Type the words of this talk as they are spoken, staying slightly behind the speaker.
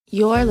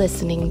You're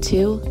listening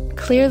to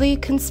Clearly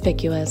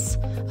Conspicuous,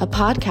 a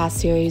podcast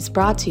series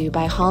brought to you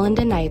by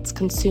Holland & Knight's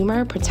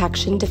Consumer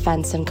Protection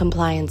Defense and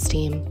Compliance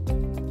Team.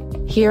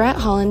 Here at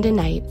Holland &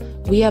 Knight,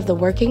 we have the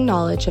working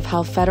knowledge of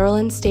how federal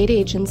and state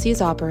agencies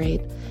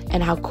operate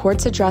and how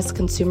courts address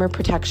consumer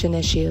protection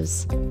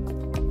issues.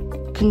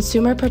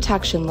 Consumer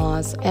protection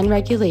laws and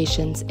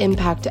regulations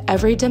impact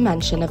every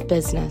dimension of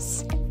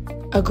business.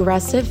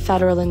 Aggressive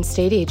federal and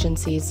state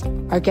agencies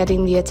are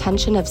getting the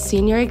attention of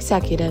senior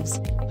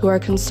executives who are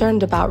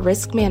concerned about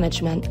risk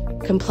management,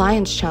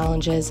 compliance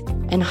challenges,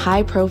 and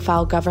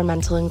high-profile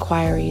governmental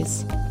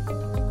inquiries.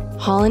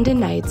 Holland &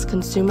 Knight's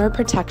Consumer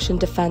Protection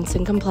Defense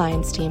and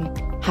Compliance Team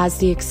has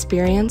the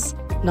experience,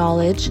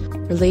 knowledge,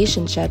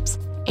 relationships,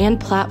 and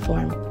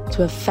platform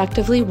to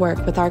effectively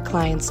work with our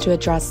clients to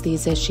address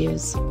these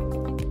issues.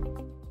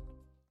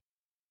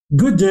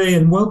 Good day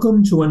and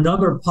welcome to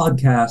another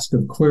podcast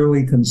of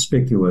Clearly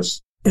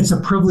Conspicuous. It's a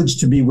privilege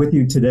to be with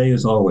you today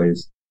as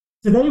always.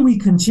 Today we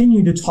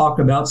continue to talk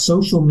about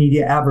social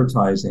media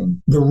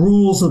advertising, the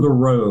rules of the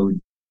road.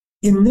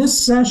 In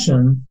this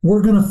session,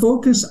 we're going to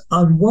focus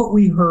on what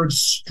we heard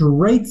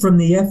straight from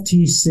the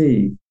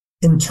FTC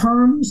in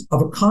terms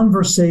of a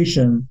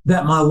conversation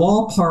that my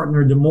law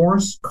partner,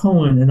 DeMorris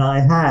Cohen, and I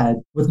had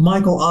with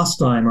Michael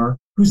Ostheimer,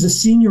 who's a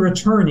senior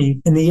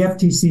attorney in the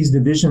FTC's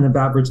Division of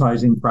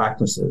Advertising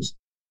Practices.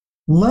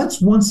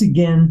 Let's once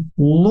again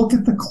look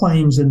at the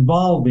claims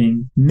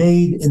involving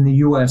Made in the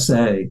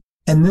USA.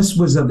 And this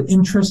was of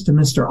interest to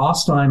Mr.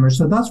 Ostheimer,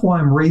 so that's why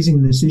I'm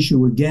raising this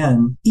issue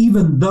again,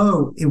 even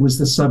though it was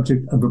the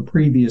subject of a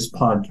previous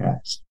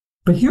podcast.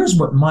 But here's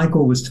what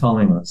Michael was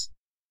telling us.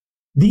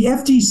 The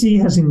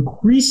FTC has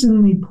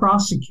increasingly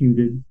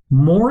prosecuted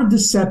more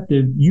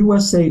deceptive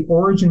USA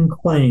origin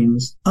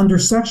claims under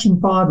Section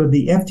 5 of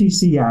the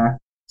FTC Act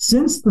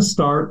since the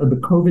start of the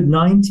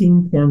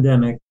COVID-19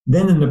 pandemic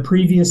than in the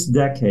previous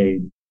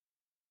decade.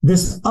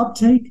 This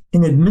uptake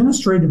in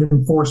administrative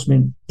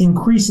enforcement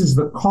increases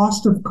the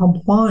cost of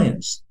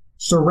compliance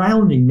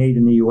surrounding Made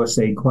in the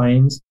USA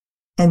claims,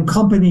 and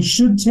companies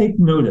should take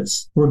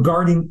notice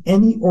regarding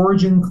any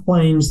origin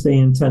claims they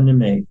intend to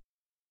make.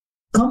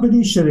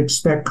 Companies should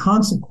expect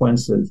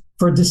consequences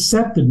for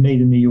deceptive Made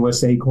in the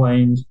USA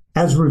claims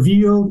as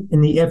revealed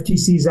in the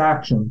FTC's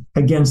action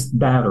against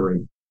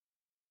battery.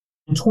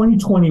 In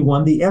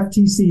 2021, the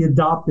FTC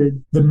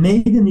adopted the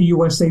Made in the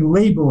USA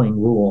labeling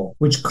rule,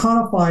 which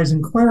codifies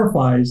and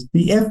clarifies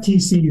the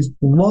FTC's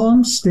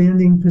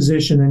long-standing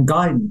position and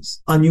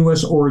guidance on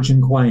U.S.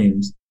 origin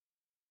claims.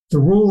 The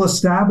rule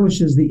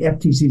establishes the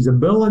FTC's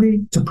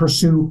ability to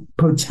pursue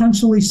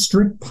potentially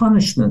strict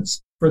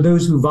punishments for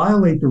those who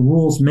violate the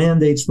rule's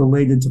mandates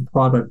related to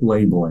product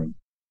labeling.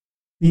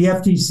 The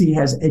FTC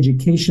has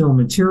educational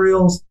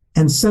materials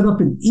and set up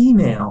an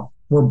email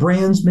where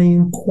brands may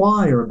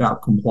inquire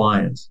about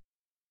compliance.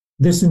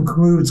 This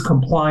includes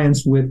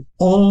compliance with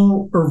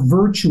all or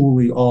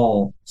virtually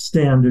all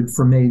standard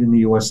for Made in the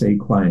USA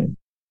claim.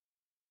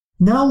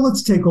 Now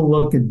let's take a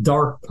look at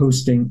dark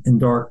posting and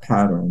dark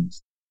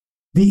patterns.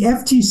 The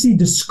FTC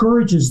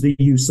discourages the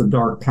use of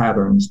dark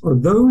patterns or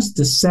those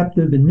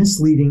deceptive and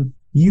misleading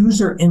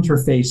user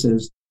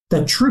interfaces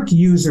that trick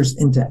users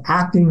into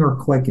acting or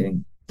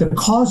clicking, that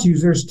cause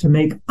users to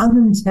make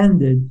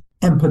unintended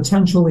and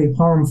potentially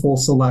harmful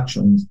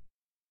selections.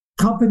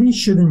 Companies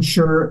should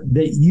ensure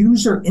that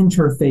user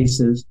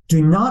interfaces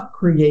do not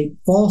create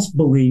false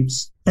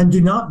beliefs and do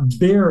not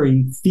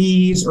bury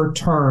fees or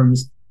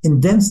terms in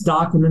dense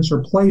documents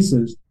or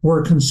places where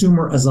a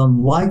consumer is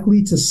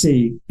unlikely to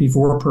see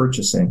before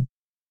purchasing.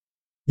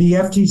 The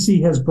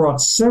FTC has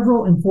brought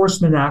several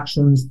enforcement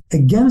actions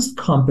against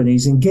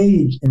companies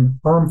engaged in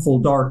harmful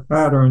dark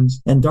patterns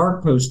and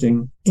dark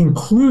posting,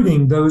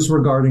 including those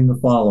regarding the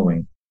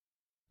following: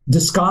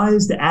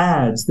 disguised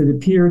ads that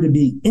appear to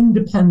be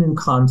independent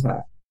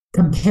contact,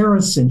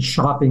 comparison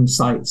shopping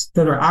sites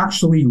that are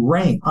actually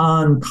ranked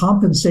on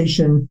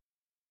compensation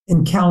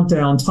and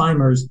countdown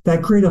timers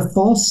that create a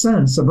false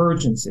sense of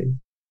urgency.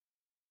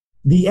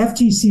 The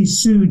FTC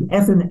sued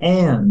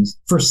F&Ans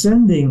for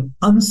sending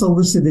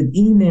unsolicited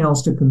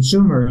emails to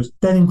consumers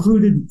that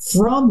included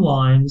from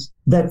lines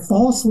that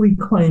falsely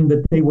claimed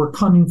that they were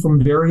coming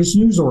from various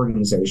news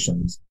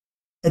organizations.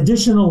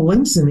 Additional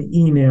links in the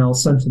email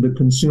sent to the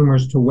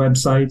consumers to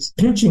websites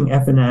pitching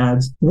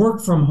F&Ads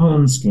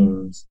work-from-home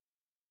schemes.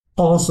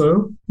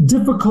 Also,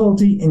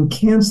 difficulty in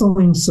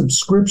canceling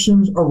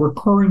subscriptions or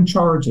recurring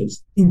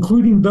charges,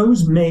 including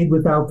those made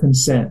without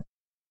consent.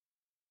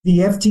 The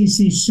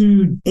FTC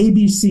sued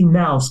ABC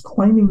Mouse,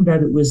 claiming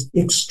that it was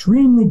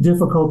extremely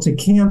difficult to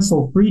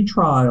cancel free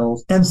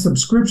trials and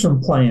subscription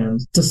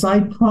plans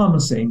despite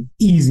promising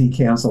easy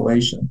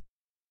cancellation.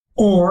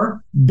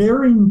 Or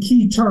burying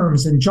key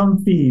terms in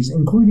junk fees,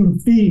 including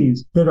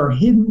fees that are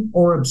hidden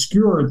or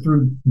obscured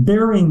through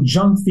burying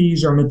junk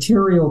fees or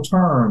material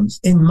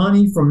terms in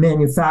money from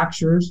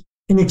manufacturers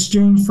in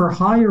exchange for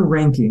higher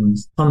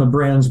rankings on the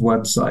brand's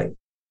website.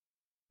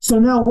 So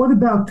now what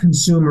about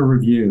consumer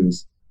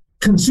reviews?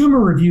 Consumer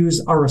reviews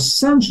are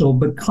essential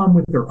but come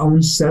with their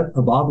own set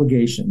of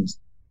obligations.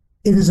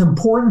 It is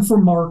important for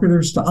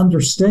marketers to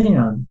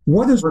understand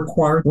what is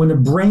required when a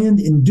brand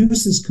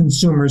induces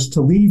consumers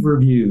to leave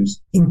reviews,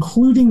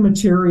 including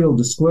material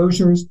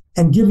disclosures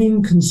and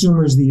giving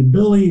consumers the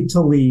ability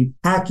to leave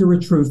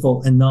accurate,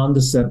 truthful, and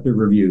non-deceptive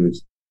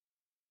reviews.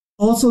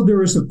 Also,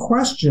 there is a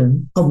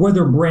question of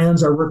whether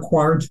brands are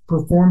required to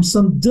perform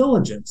some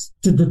diligence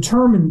to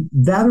determine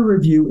that a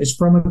review is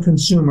from a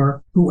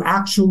consumer who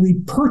actually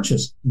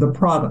purchased the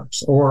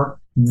products or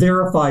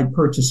verified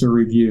purchaser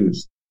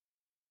reviews.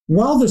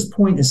 While this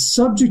point is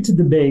subject to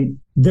debate,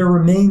 there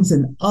remains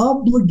an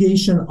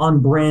obligation on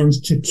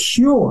brands to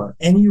cure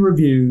any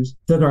reviews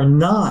that are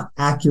not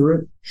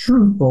accurate,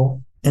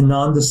 truthful, and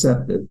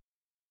non-deceptive.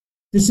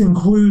 This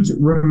includes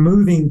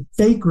removing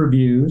fake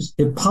reviews,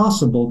 if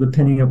possible,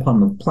 depending upon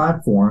the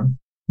platform,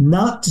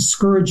 not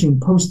discouraging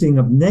posting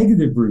of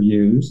negative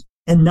reviews,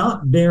 and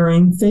not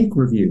bearing fake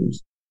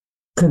reviews.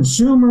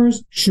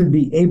 Consumers should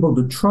be able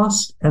to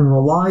trust and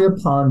rely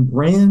upon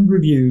brand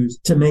reviews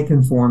to make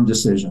informed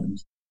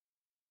decisions.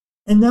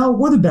 And now,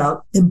 what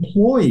about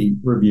employee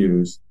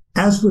reviews?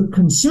 As with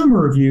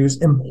consumer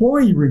reviews,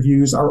 employee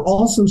reviews are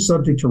also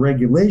subject to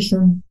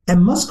regulation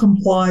and must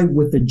comply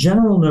with the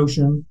general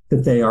notion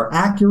that they are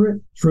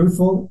accurate,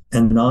 truthful,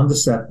 and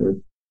non-deceptive.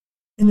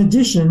 In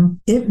addition,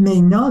 it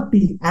may not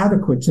be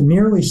adequate to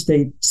merely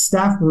state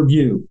staff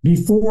review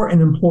before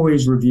an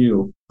employee's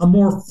review. A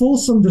more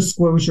fulsome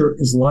disclosure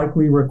is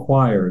likely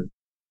required.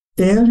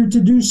 Failure to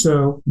do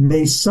so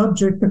may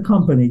subject the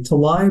company to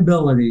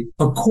liability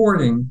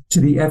according to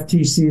the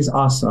FTC's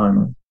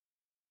assignment.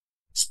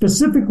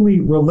 Specifically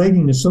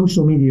relating to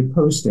social media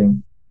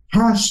posting,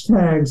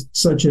 hashtags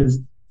such as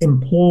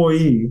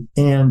employee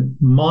and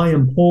my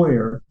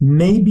employer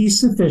may be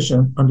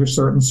sufficient under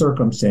certain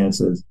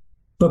circumstances,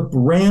 but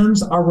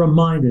brands are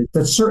reminded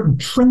that certain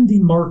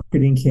trendy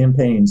marketing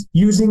campaigns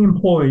using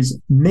employees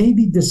may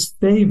be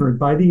disfavored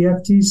by the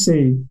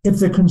FTC if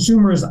the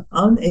consumer is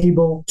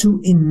unable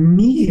to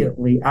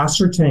immediately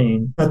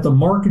ascertain that the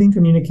marketing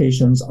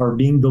communications are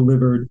being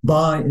delivered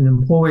by an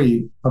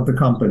employee of the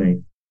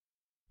company.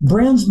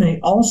 Brands may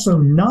also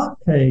not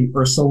pay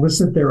or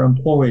solicit their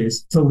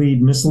employees to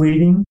leave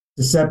misleading,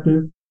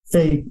 deceptive,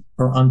 fake,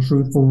 or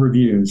untruthful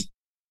reviews.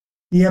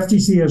 The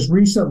FTC has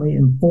recently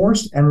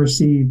enforced and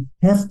received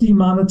hefty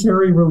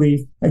monetary relief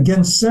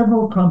against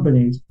several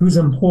companies whose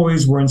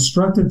employees were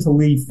instructed to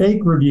leave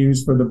fake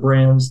reviews for the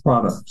brand's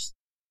products.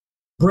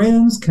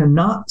 Brands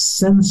cannot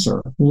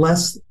censor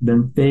less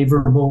than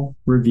favorable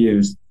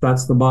reviews.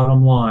 That's the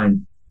bottom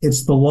line.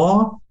 It's the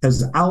law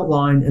as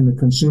outlined in the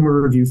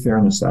Consumer Review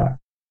Fairness Act.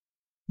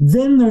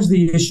 Then there's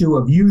the issue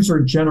of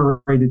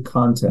user-generated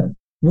content.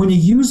 When a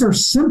user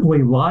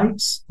simply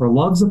likes or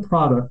loves a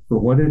product for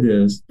what it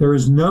is, there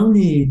is no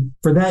need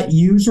for that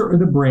user or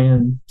the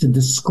brand to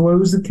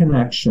disclose the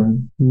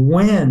connection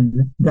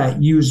when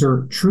that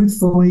user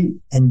truthfully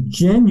and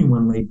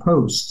genuinely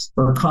posts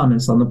or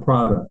comments on the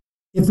product.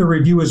 If the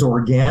review is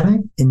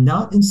organic and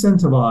not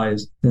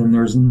incentivized, then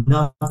there's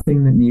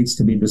nothing that needs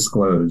to be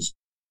disclosed.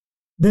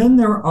 Then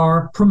there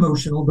are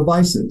promotional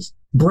devices.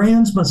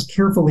 Brands must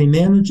carefully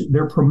manage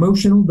their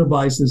promotional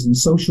devices in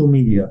social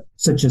media,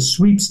 such as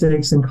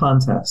sweepstakes and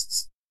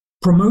contests.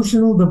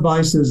 Promotional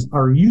devices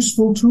are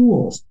useful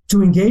tools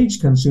to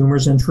engage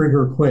consumers and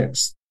trigger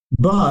clicks,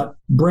 but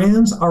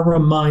brands are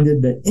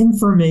reminded that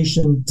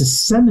information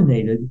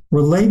disseminated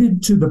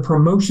related to the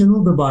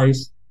promotional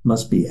device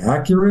must be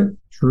accurate,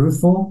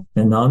 truthful,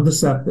 and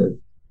non-deceptive.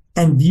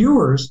 And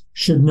viewers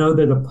should know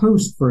that a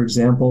post, for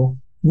example,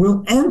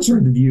 will enter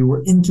the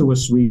viewer into a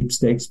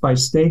sweepstakes by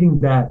stating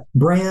that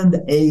brand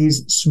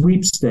A's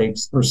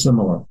sweepstakes are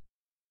similar.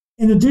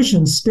 In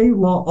addition, state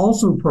law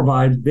also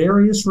provides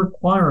various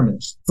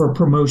requirements for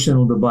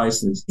promotional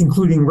devices,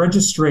 including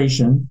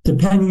registration,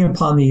 depending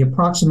upon the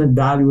approximate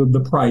value of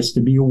the price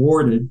to be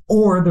awarded,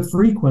 or the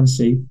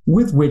frequency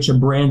with which a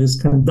brand is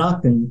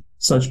conducting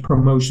such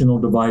promotional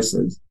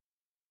devices.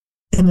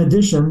 In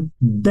addition,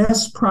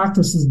 best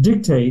practices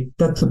dictate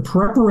that the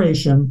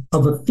preparation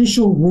of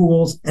official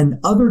rules and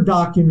other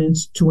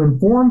documents to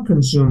inform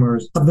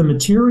consumers of the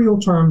material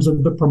terms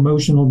of the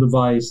promotional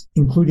device,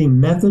 including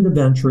method of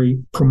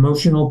entry,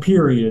 promotional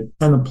period,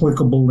 and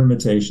applicable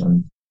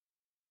limitations.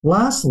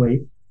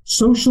 Lastly,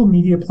 social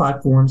media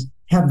platforms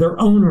have their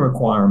own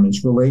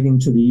requirements relating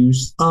to the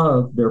use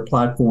of their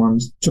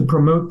platforms to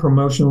promote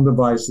promotional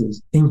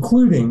devices,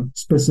 including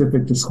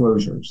specific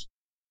disclosures.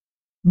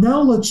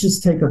 Now let's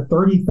just take a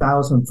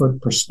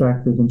 30,000-foot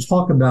perspective and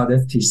talk about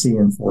FTC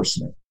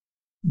enforcement.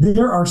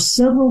 There are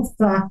several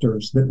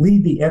factors that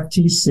lead the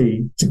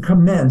FTC to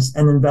commence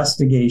an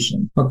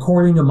investigation,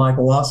 according to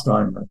Michael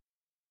Ostheimer,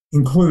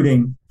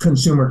 including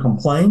consumer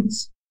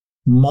complaints,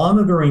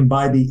 monitoring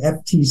by the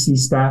FTC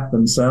staff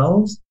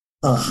themselves,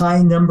 a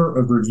high number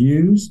of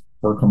reviews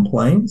or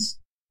complaints,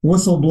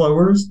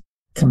 whistleblowers,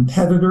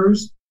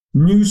 competitors,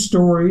 news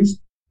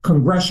stories,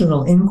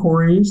 congressional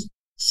inquiries,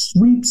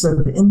 sweeps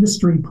of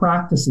industry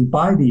practices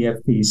by the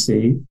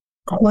FTC,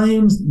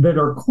 claims that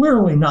are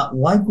clearly not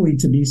likely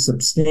to be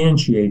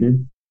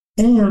substantiated,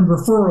 and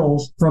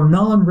referrals from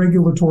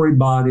non-regulatory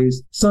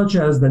bodies such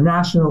as the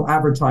National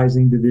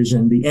Advertising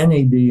Division, the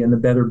NAD, and the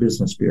Better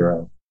Business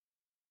Bureau.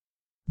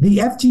 The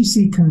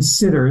FTC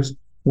considers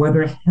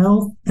whether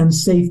health and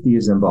safety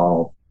is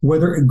involved,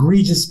 whether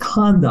egregious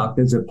conduct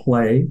is at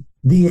play,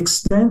 the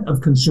extent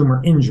of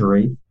consumer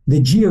injury, the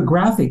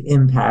geographic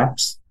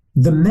impacts,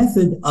 the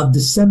method of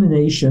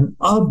dissemination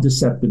of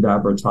deceptive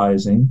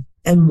advertising,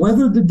 and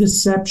whether the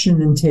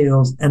deception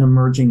entails an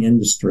emerging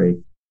industry.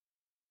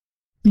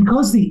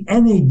 Because the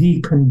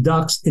NAD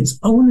conducts its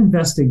own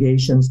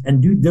investigations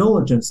and due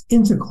diligence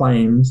into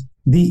claims,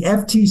 the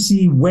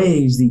FTC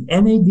weighs the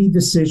NAD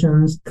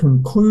decisions,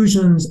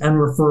 conclusions, and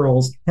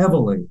referrals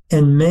heavily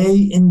and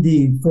may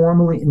indeed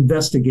formally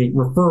investigate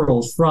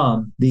referrals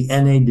from the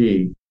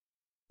NAD.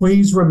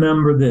 Please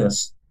remember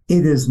this.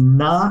 It is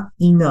not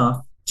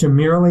enough to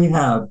merely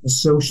have a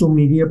social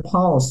media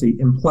policy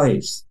in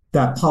place.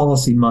 That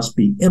policy must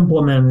be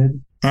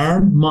implemented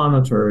and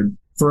monitored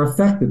for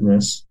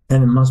effectiveness,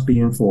 and it must be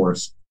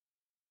enforced.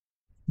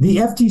 The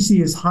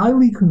FTC is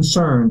highly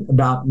concerned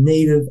about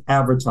native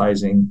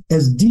advertising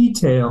as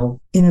detailed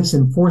in its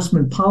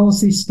enforcement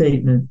policy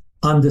statement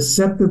on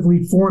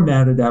deceptively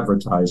formatted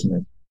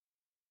advertisement.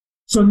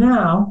 So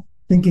now,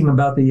 thinking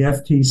about the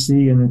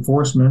FTC and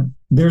enforcement,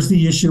 there's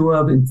the issue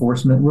of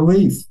enforcement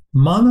relief.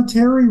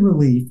 Monetary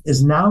relief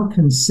is now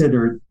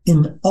considered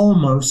in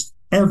almost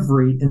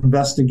every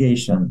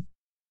investigation.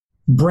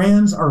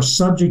 Brands are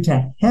subject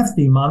to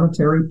hefty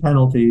monetary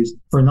penalties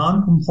for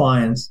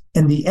noncompliance,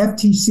 and the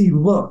FTC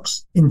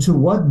looks into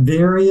what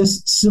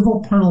various civil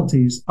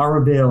penalties are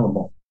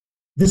available.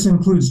 This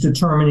includes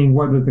determining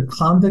whether the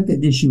conduct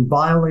at issue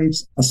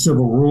violates a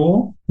civil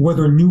rule,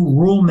 whether new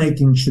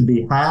rulemaking should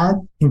be had,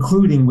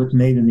 including with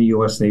Made in the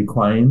USA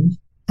claims,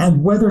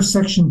 and whether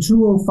Section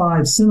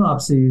 205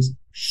 synopses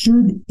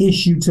should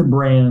issue to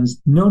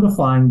brands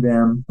notifying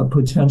them of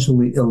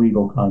potentially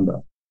illegal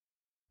conduct.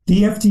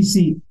 The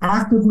FTC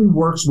actively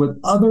works with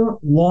other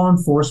law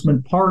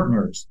enforcement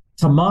partners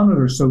to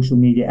monitor social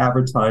media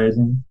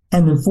advertising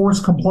and enforce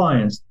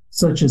compliance,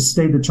 such as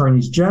state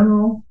attorneys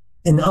general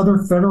and other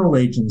federal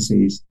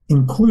agencies,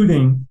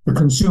 including the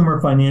Consumer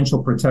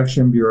Financial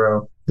Protection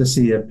Bureau, the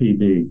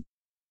CFPB.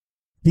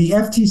 The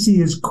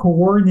FTC is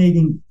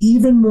coordinating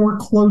even more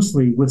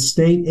closely with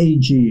state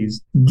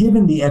AGs,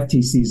 given the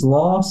FTC's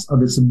loss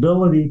of its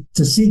ability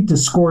to seek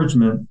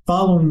disgorgement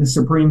following the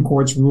Supreme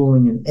Court's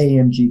ruling in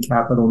AMG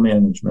Capital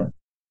Management.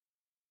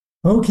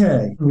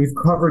 Okay, we've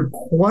covered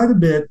quite a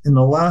bit in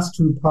the last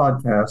two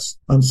podcasts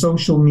on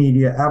social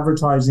media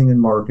advertising and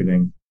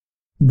marketing.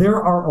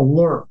 There are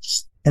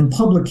alerts and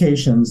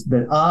publications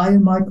that I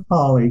and my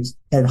colleagues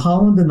at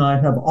Holland &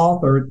 Knight have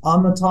authored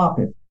on the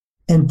topic.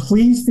 And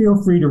please feel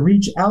free to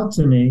reach out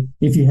to me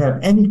if you have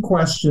any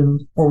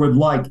questions or would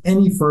like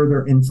any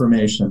further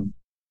information.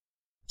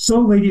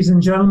 So, ladies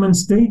and gentlemen,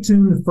 stay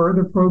tuned to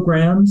further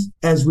programs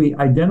as we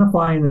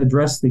identify and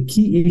address the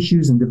key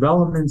issues and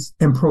developments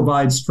and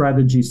provide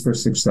strategies for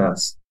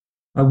success.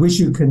 I wish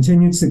you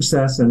continued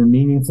success and a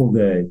meaningful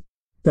day.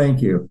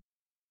 Thank you.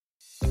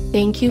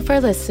 Thank you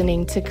for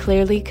listening to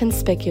Clearly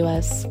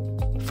Conspicuous.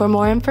 For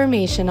more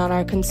information on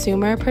our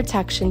Consumer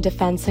Protection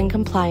Defense and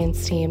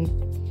Compliance team,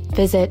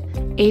 visit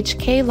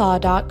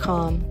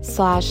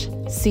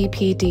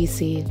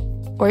hklaw.com/CPDC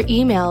or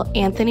email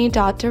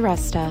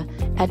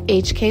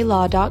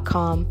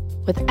anthony.diresta@hklaw.com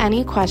with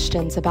any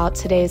questions about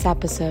today's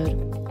episode.